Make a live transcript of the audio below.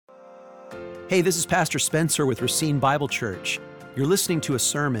Hey, this is Pastor Spencer with Racine Bible Church. You're listening to a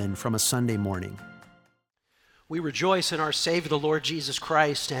sermon from a Sunday morning. We rejoice in our Savior, the Lord Jesus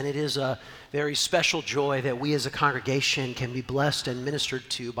Christ, and it is a very special joy that we as a congregation can be blessed and ministered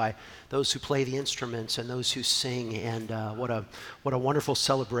to by those who play the instruments and those who sing, and what a wonderful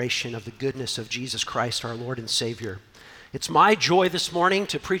celebration of the goodness of Jesus Christ, our Lord and Savior. It's my joy this morning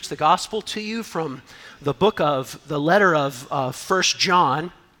to preach the gospel to you from the letter of 1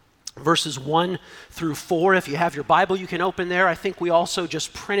 John, verses 1 through 4. If you have your Bible, you can open there. I think we also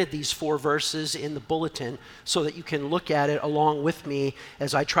just printed these 4 verses in the bulletin so that you can look at it along with me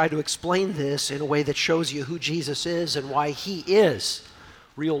as I try to explain this in a way that shows you who Jesus is and why he is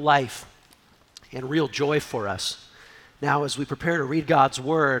real life and real joy for us. Now, as we prepare to read God's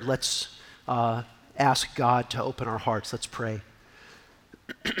word, let's ask God to open our hearts. Let's pray.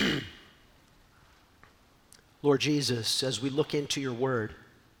 Lord Jesus, as we look into your word,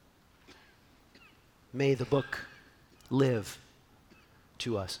 may the book live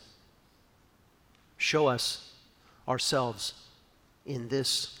to us. Show us ourselves in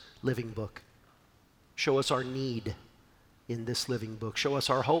this living book. Show us our need in this living book. Show us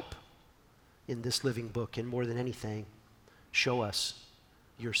our hope in this living book. And more than anything, show us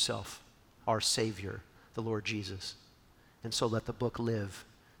yourself, our Savior, the Lord Jesus. And so let the book live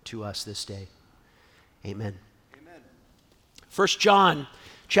to us this day. Amen. Amen. 1 John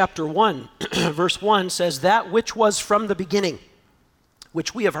Chapter 1, verse 1 says, "That which was from the beginning,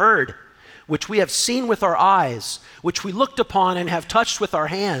 which we have heard, which we have seen with our eyes, which we looked upon and have touched with our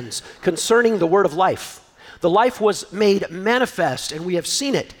hands, concerning the word of life. The life was made manifest, and we have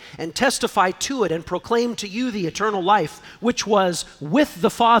seen it, and testify to it, and proclaim to you the eternal life, which was with the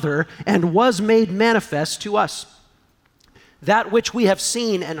Father, and was made manifest to us. That which we have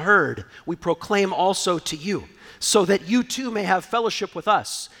seen and heard, we proclaim also to you, so that you too may have fellowship with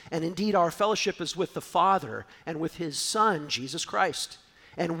us. And indeed, our fellowship is with the Father and with his Son, Jesus Christ.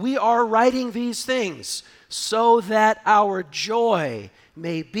 And we are writing these things so that our joy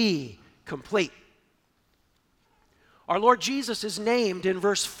may be complete." Our Lord Jesus is named in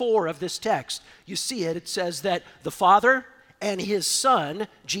verse 4 of this text. You see it. It says that the Father and his Son,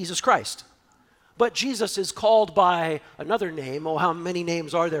 Jesus Christ. But Jesus is called by another name. Oh, how many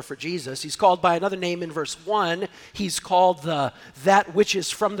names are there for Jesus? He's called by another name in verse 1. He's called that which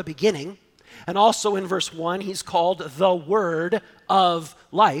is from the beginning. And also in verse 1, he's called the Word of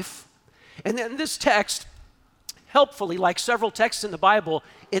life. And then this text, helpfully, like several texts in the Bible,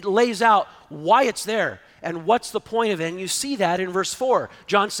 it lays out why it's there and what's the point of it. And you see that in verse 4.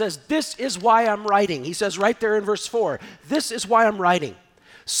 John says, "This is why I'm writing." He says right there in verse 4, "This is why I'm writing,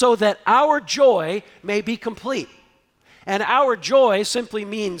 so that our joy may be complete." And our joy simply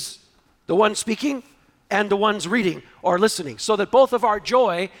means the one speaking and the ones reading or listening, so that both of our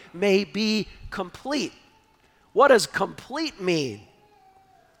joy may be complete. What does complete mean?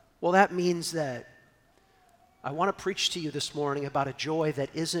 Well, that means that I want to preach to you this morning about a joy that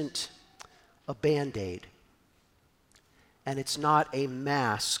isn't a Band-Aid, and it's not a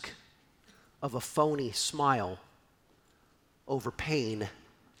mask of a phony smile over pain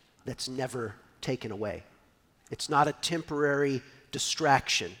that's never taken away. It's not a temporary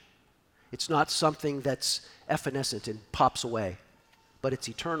distraction. It's not something that's evanescent and pops away, but it's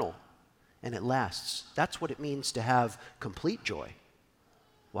eternal and it lasts. That's what it means to have complete joy.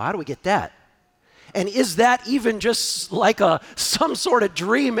 Well, how do we get that? And is that even just like some sort of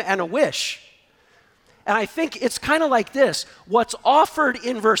dream and a wish? And I think it's kind of like this. What's offered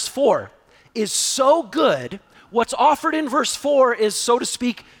in verse 4 is so good. What's offered in verse 4 is, so to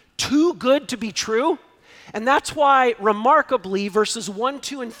speak, too good to be true. And that's why, remarkably, verses 1,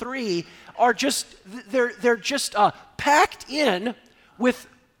 2, and 3 are just, they're just packed in with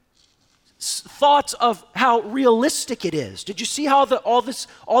thoughts of how realistic it is. Did you see how all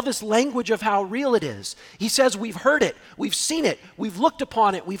this language of how real it is? He says we've heard it, we've seen it, we've looked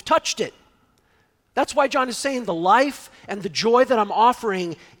upon it, we've touched it. That's why John is saying the life and the joy that I'm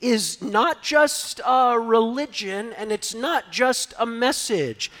offering is not just a religion, and it's not just a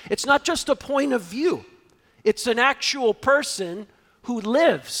message. It's not just a point of view. It's an actual person who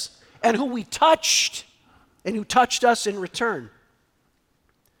lives and who we touched and who touched us in return.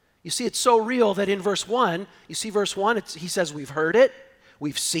 You see, it's so real that in verse 1, he says we've heard it,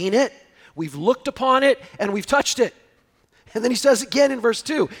 we've seen it, we've looked upon it, and we've touched it. And then he says again in verse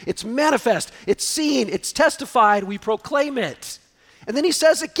 2, it's manifest, it's seen, it's testified, we proclaim it. And then he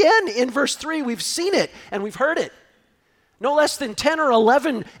says again in verse 3, we've seen it and we've heard it. No less than 10 or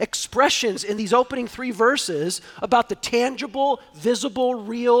 11 expressions in these opening 3 verses about the tangible, visible,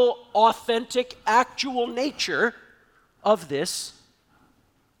 real, authentic, actual nature of this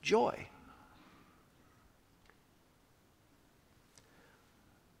joy.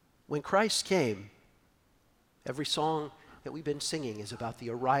 When Christ came, every song that we've been singing is about the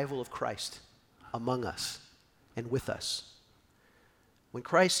arrival of Christ among us and with us. When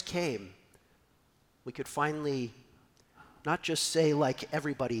Christ came, we could finally not just say like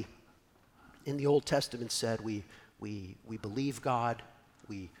everybody in the Old Testament said, we believe God,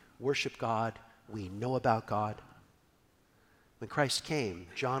 we worship God, we know about God. When Christ came,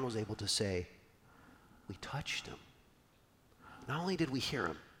 John was able to say, we touched him. Not only did we hear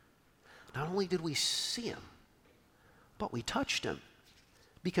him, not only did we see him, but we touched him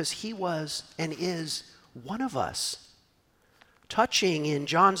because he was and is one of us. Touching in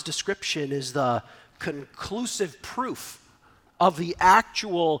John's description is the conclusive proof of the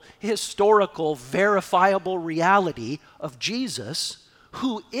actual historical verifiable reality of Jesus,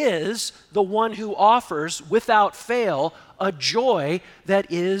 who is the one who offers without fail a joy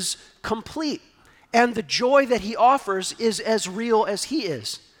that is complete. And the joy that he offers is as real as he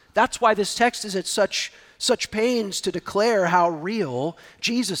is. That's why this text is at such pains to declare how real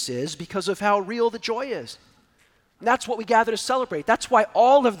Jesus is, because of how real the joy is. And that's what we gather to celebrate. That's why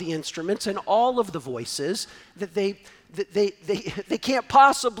all of the instruments and all of the voices, that they can't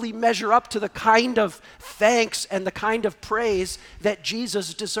possibly measure up to the kind of thanks and the kind of praise that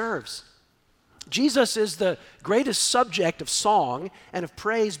Jesus deserves. Jesus is the greatest subject of song and of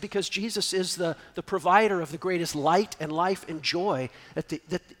praise because Jesus is the provider of the greatest light and life and joy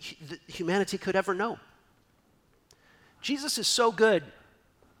that humanity could ever know. Jesus is so good.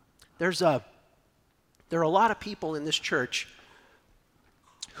 There are a lot of people in this church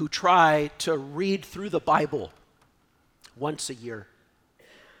who try to read through the Bible once a year.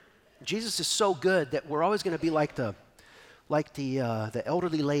 Jesus is so good that we're always going to be like the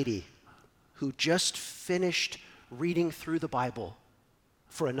elderly lady who just finished reading through the Bible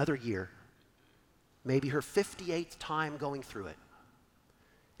for another year, maybe her 58th time going through it.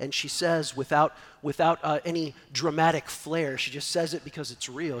 And she says, without any dramatic flair, she just says it because it's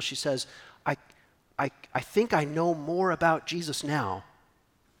real. She says, I think I know more about Jesus now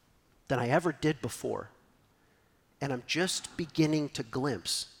than I ever did before. And I'm just beginning to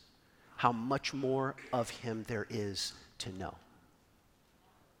glimpse how much more of him there is to know.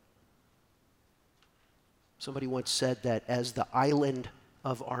 Somebody once said that as the island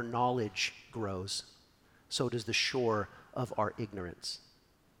of our knowledge grows, so does the shore of our ignorance.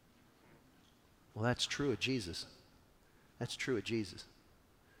 Well, that's true of Jesus. That's true of Jesus.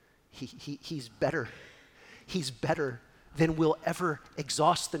 He's better. He's better than we'll ever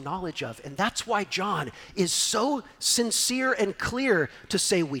exhaust the knowledge of. And that's why John is so sincere and clear to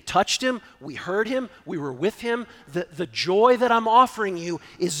say we touched him, we heard him, we were with him. The joy that I'm offering you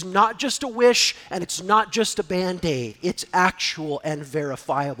is not just a wish and it's not just a Band-Aid. It's actual and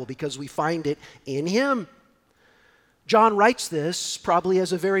verifiable because we find it in him. John writes this probably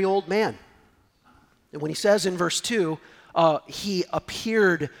as a very old man. And when he says in verse 2, he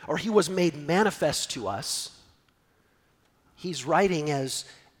appeared or he was made manifest to us, he's writing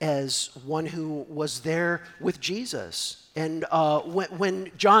as one who was there with Jesus. And when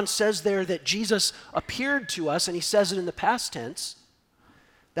John says there that Jesus appeared to us, and he says it in the past tense,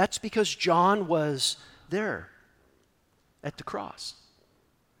 that's because John was there at the cross.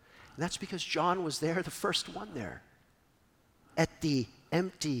 And that's because John was there, the first one there, at the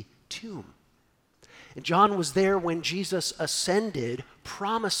empty tomb. And John was there when Jesus ascended,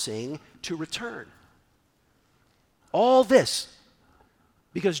 promising to return. All this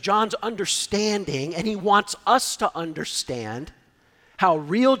because John's understanding, and he wants us to understand how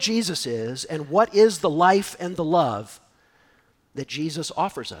real Jesus is and what is the life and the love that Jesus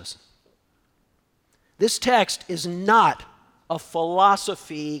offers us. This text is not a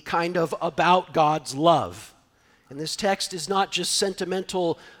philosophy kind of about God's love. And this text is not just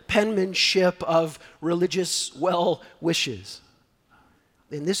sentimental penmanship of religious well wishes.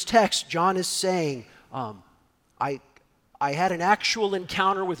 In this text, John is saying, I had an actual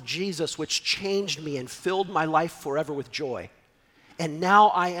encounter with Jesus which changed me and filled my life forever with joy. And now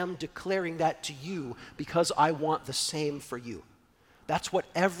I am declaring that to you because I want the same for you. That's what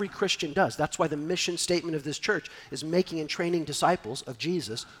every Christian does. That's why the mission statement of this church is making and training disciples of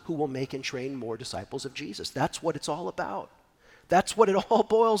Jesus who will make and train more disciples of Jesus. That's what it's all about. That's what it all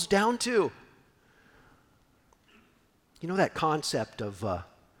boils down to. You know that concept of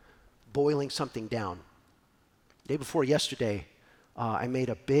boiling something down? The day before yesterday, I made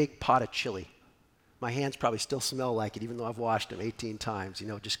a big pot of chili. My hands probably still smell like it, even though I've washed them 18 times,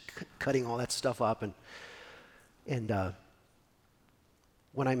 just cutting all that stuff up. And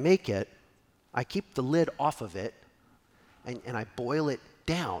when I make it, I keep the lid off of it, and I boil it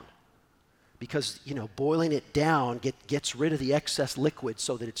down because, boiling it down gets rid of the excess liquid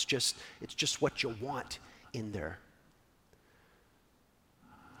so that it's just what you want in there.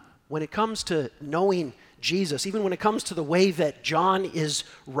 When it comes to knowing Jesus, even when it comes to the way that John is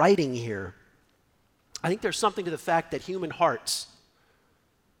writing here, I think there's something to the fact that human hearts,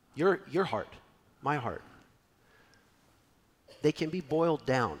 your heart, my heart, they can be boiled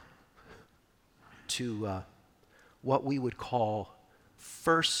down to what we would call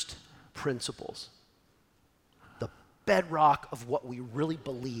first principles, the bedrock of what we really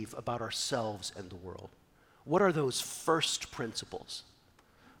believe about ourselves and the world. What are those first principles?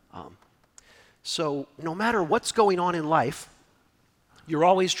 So no matter what's going on in life, you're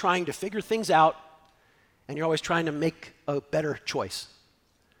always trying to figure things out, and you're always trying to make a better choice.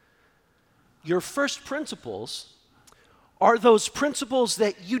 Your first principles are those principles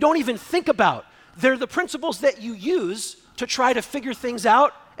that you don't even think about. They're the principles that you use to try to figure things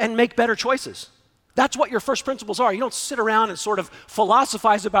out and make better choices. That's what your first principles are. You don't sit around and sort of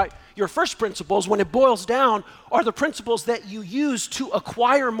philosophize about your first principles. When it boils down, are the principles that you use to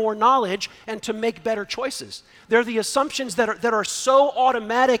acquire more knowledge and to make better choices. They're the assumptions that are so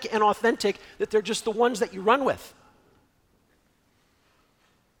automatic and authentic that they're just the ones that you run with.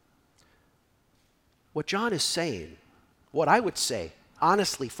 What John is saying, what I would say,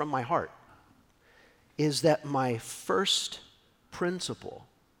 honestly from my heart, is that my first principle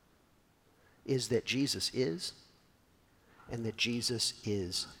is that Jesus is, and that Jesus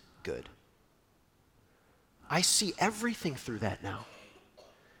is good. I see everything through that now.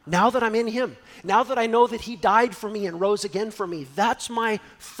 Now that I'm in him, now that I know that he died for me and rose again for me, that's my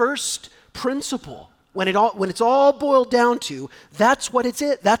first principle. When it's all boiled down to, that's what it's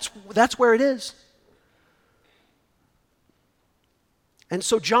it. That's where it is. And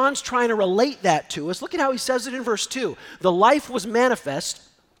so John's trying to relate that to us. Look at how he says it in verse 2. The life was manifest,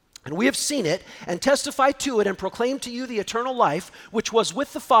 and we have seen it, and testify to it, and proclaim to you the eternal life, which was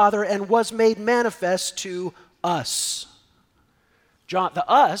with the Father and was made manifest to us. The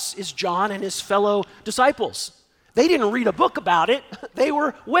us is John and his fellow disciples. They didn't read a book about it. They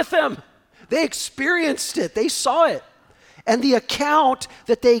were with him. They experienced it. They saw it. And the account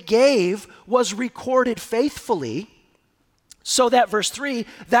that they gave was recorded faithfully, so that, verse 3,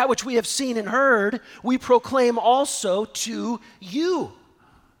 that which we have seen and heard, we proclaim also to you.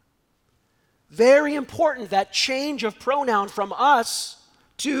 Very important, that change of pronoun from us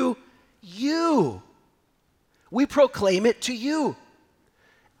to you. We proclaim it to you.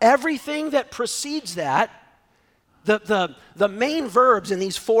 Everything that precedes that, the main verbs in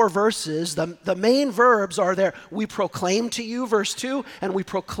these 4 verses, the main verbs are there. We proclaim to you, verse 2, and we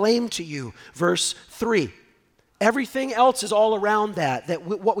proclaim to you, verse 3. Everything else is all around that.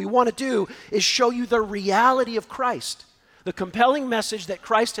 What we want to do is show you the reality of Christ. The compelling message that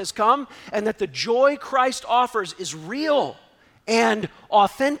Christ has come and that the joy Christ offers is real and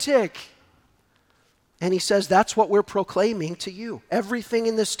authentic. And he says that's what we're proclaiming to you. Everything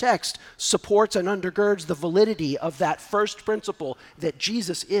in this text supports and undergirds the validity of that first principle that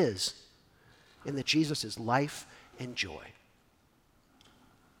Jesus is, and that Jesus is life and joy.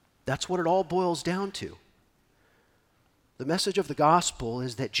 That's what it all boils down to. The message of the gospel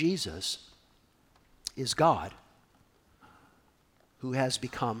is that Jesus is God who has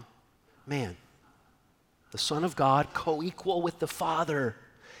become man. The Son of God, co-equal with the Father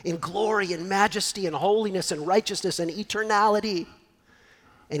in glory and majesty and holiness and righteousness and eternality.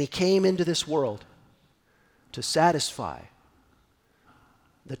 And he came into this world to satisfy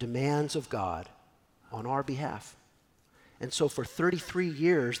the demands of God on our behalf. And so for 33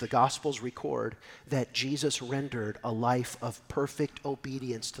 years, the Gospels record that Jesus rendered a life of perfect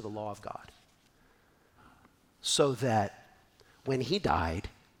obedience to the law of God, so that when he died,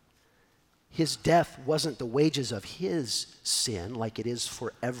 his death wasn't the wages of his sin like it is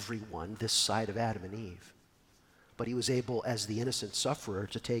for everyone this side of Adam and Eve. But he was able, as the innocent sufferer,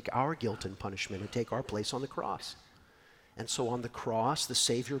 to take our guilt and punishment and take our place on the cross. And so on the cross, the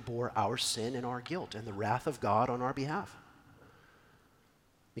Savior bore our sin and our guilt and the wrath of God on our behalf.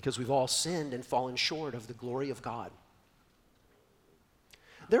 Because we've all sinned and fallen short of the glory of God.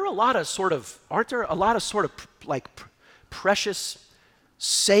 Aren't there a lot of sort of precious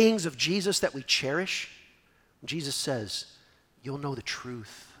sayings of Jesus that we cherish? Jesus says, you'll know the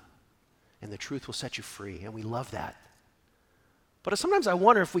truth, and the truth will set you free, and we love that. But sometimes I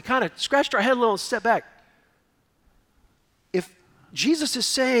wonder if we kind of scratched our head a little and stepped back. If Jesus is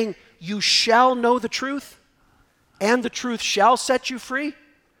saying, you shall know the truth, and the truth shall set you free,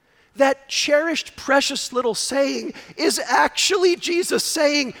 that cherished, precious little saying is actually Jesus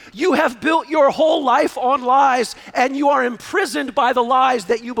saying, you have built your whole life on lies, and you are imprisoned by the lies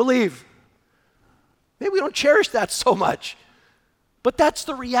that you believe. Maybe we don't cherish that so much. But that's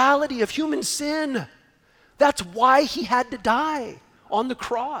the reality of human sin. That's why he had to die on the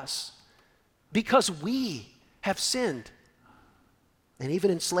cross, because we have sinned and even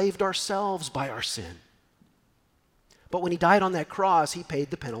enslaved ourselves by our sin. But when he died on that cross, he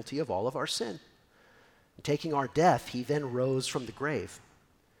paid the penalty of all of our sin. Taking our death, he then rose from the grave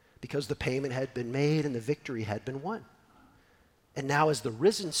because the payment had been made and the victory had been won. And now as the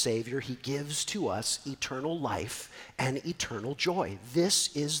risen Savior, he gives to us eternal life and eternal joy.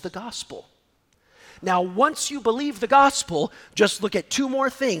 This is the gospel. Now, once you believe the gospel, just look at two more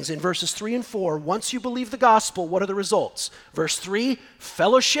things in verses 3 and 4. Once you believe the gospel, what are the results? Verse 3,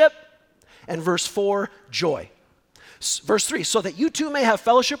 fellowship, and verse 4, joy. Verse 3, so that you too may have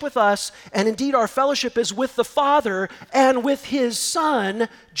fellowship with us, and indeed our fellowship is with the Father and with his Son,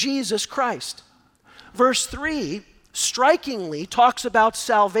 Jesus Christ. Verse 3 strikingly talks about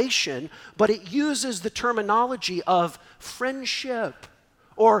salvation, but it uses the terminology of friendship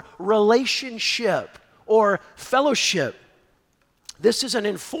or relationship or fellowship. This is an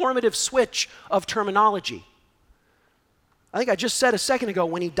informative switch of terminology. I think I just said a second ago,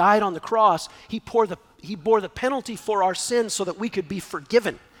 when he died on the cross, he bore the penalty for our sins so that we could be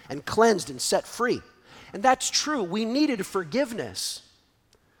forgiven and cleansed and set free. And that's true. We needed forgiveness.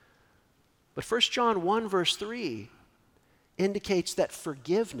 But 1 John 1 verse 3 indicates that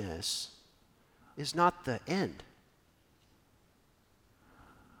forgiveness is not the end.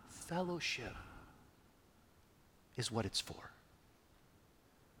 Fellowship is what it's for.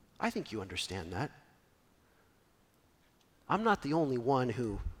 I think you understand that. I'm not the only one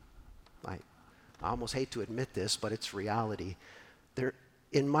who, I almost hate to admit this, but it's reality.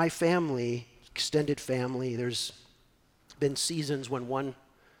 In my family, extended family, there's been seasons when one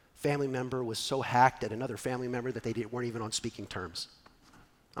family member was so hacked at another family member that they weren't even on speaking terms.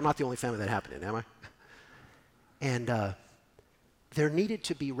 I'm not the only family that happened in, am I? And there needed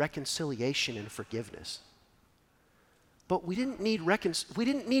to be reconciliation and forgiveness. But we didn't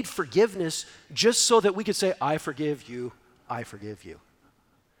need forgiveness just so that we could say, I forgive you, I forgive you.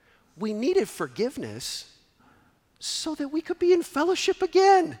 We needed forgiveness so that we could be in fellowship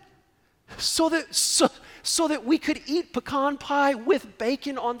again. So that we could eat pecan pie with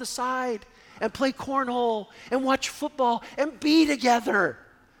bacon on the side and play cornhole and watch football and be together.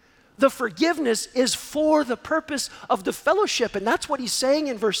 The forgiveness is for the purpose of the fellowship, and that's what he's saying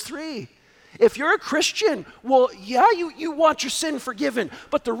in verse 3. If you're a Christian, well, yeah, you want your sin forgiven,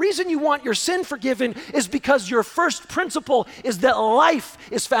 but the reason you want your sin forgiven is because your first principle is that life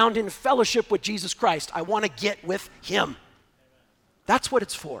is found in fellowship with Jesus Christ. I want to get with him. That's what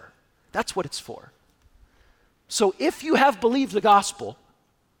it's for. That's what it's for. So if you have believed the gospel,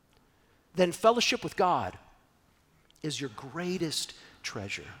 then fellowship with God is your greatest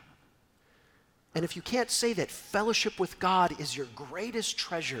treasure. And if you can't say that fellowship with God is your greatest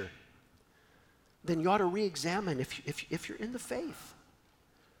treasure, then you ought to re-examine if you're in the faith.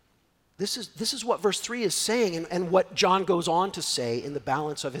 This is what verse 3 is saying, and what John goes on to say in the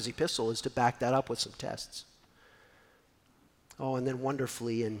balance of his epistle is to back that up with some tests. Oh, and then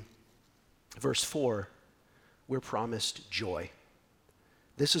wonderfully in verse 4, we're promised joy.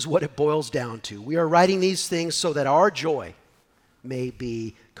 This is what it boils down to. We are writing these things so that our joy may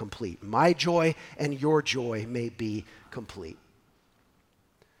be complete. My joy and your joy may be complete.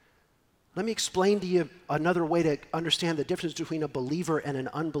 Let me explain to you another way to understand the difference between a believer and an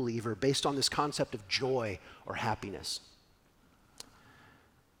unbeliever based on this concept of joy or happiness.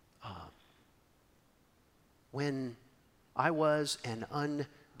 When I was an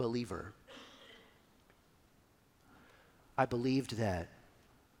unbeliever, I believed that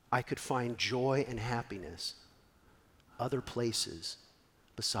I could find joy and happiness other places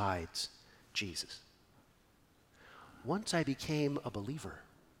besides Jesus. Once I became a believer,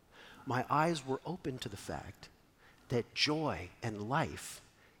 my eyes were open to the fact that joy and life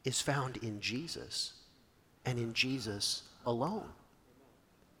is found in Jesus and in Jesus alone.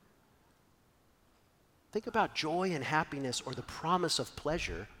 Think about joy and happiness or the promise of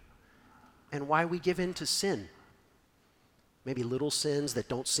pleasure and why we give in to sin. Maybe little sins that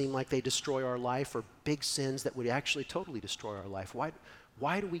don't seem like they destroy our life, or big sins that would actually totally destroy our life.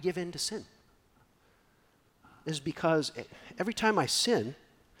 Why do we give in to sin? It's because every time I sin,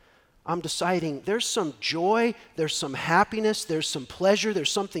 I'm deciding there's some joy, there's some happiness, there's some pleasure,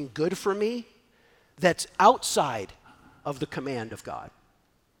 there's something good for me that's outside of the command of God.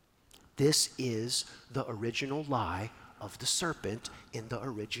 This is the original lie of the serpent in the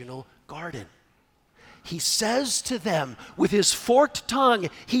original garden. He says to them, with his forked tongue,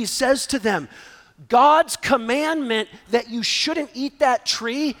 he says to them, God's commandment that you shouldn't eat that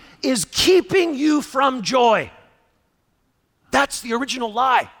tree is keeping you from joy. That's the original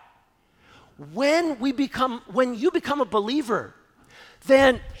lie. When you become a believer,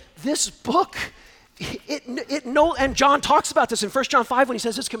 then this book, and John talks about this in 1 John 5 when he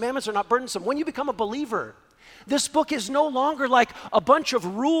says his commandments are not burdensome. When you become a believer, this book is no longer like a bunch of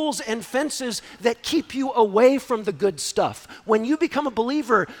rules and fences that keep you away from the good stuff. When you become a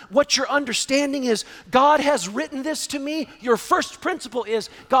believer, what your understanding is, God has written this to me. Your first principle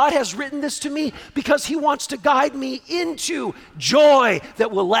is, God has written this to me because he wants to guide me into joy that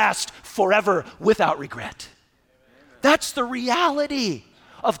will last forever without regret. That's the reality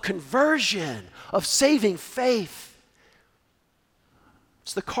of conversion, of saving faith.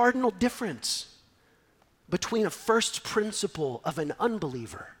 It's the cardinal difference between a first principle of an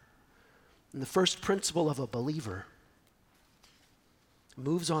unbeliever and the first principle of a believer.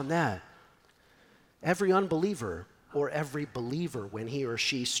 Moves on that. Every unbeliever or every believer, when he or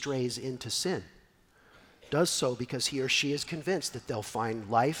she strays into sin, does so because he or she is convinced that they'll find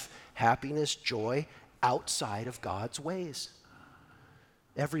life, happiness, joy outside of God's ways.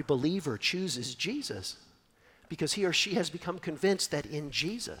 Every believer chooses Jesus because he or she has become convinced that in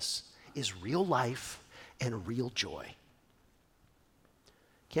Jesus is real life and real joy.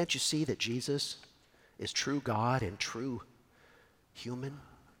 Can't you see that Jesus is true God and true human?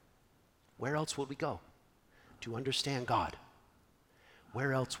 Where else would we go to understand God?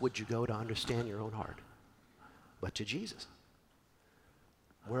 Where else would you go to understand your own heart but to Jesus?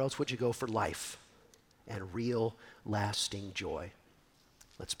 Where else would you go for life and real lasting joy?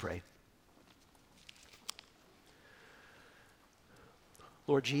 Let's pray.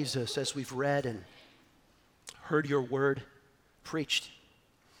 Lord Jesus, as we've read and heard your word preached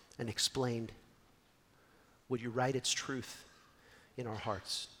and explained, would you write its truth in our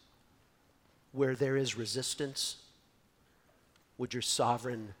hearts? Where there is resistance, would your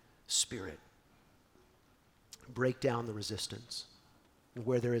sovereign Spirit break down the resistance? And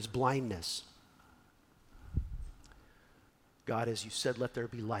where there is blindness, God, as you said, let there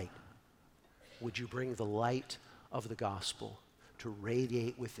be light. Would you bring the light of the gospel to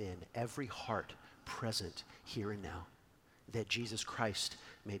radiate within every heart present here and now, that Jesus Christ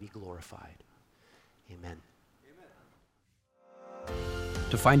may be glorified. Amen.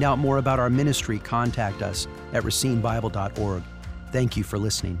 To find out more about our ministry, contact us at racinebible.org. Thank you for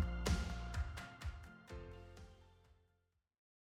listening.